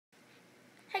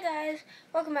guys,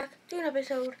 welcome back to an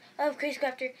episode of Crazy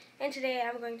Crafter, and today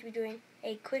I'm going to be doing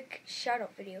a quick shout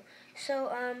out video. So,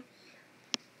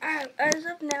 as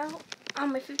of now,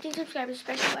 on my 15 subscribers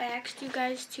special, I asked you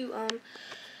guys to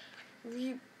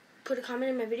put a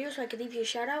comment in my video so I could leave you a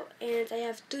shout out, and I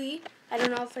have 3. I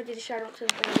don't know if I did a shout out to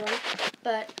anyone,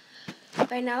 but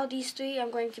right now these 3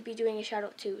 I'm going to be doing a shout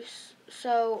out to.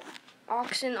 So,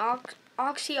 Oxy,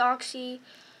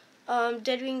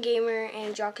 Deadwing Gamer,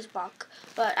 and Jock's Bach.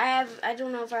 But I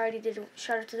don't know if I already did a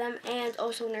shout out to them, and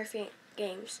also Nerfing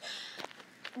Games.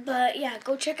 But yeah,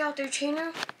 go check out their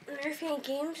channel. Nerfing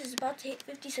Games is about to hit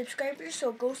 50 subscribers,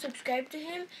 so go subscribe to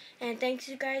him. And thanks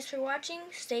you guys for watching.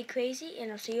 Stay crazy,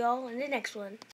 and I'll see you all in the next one.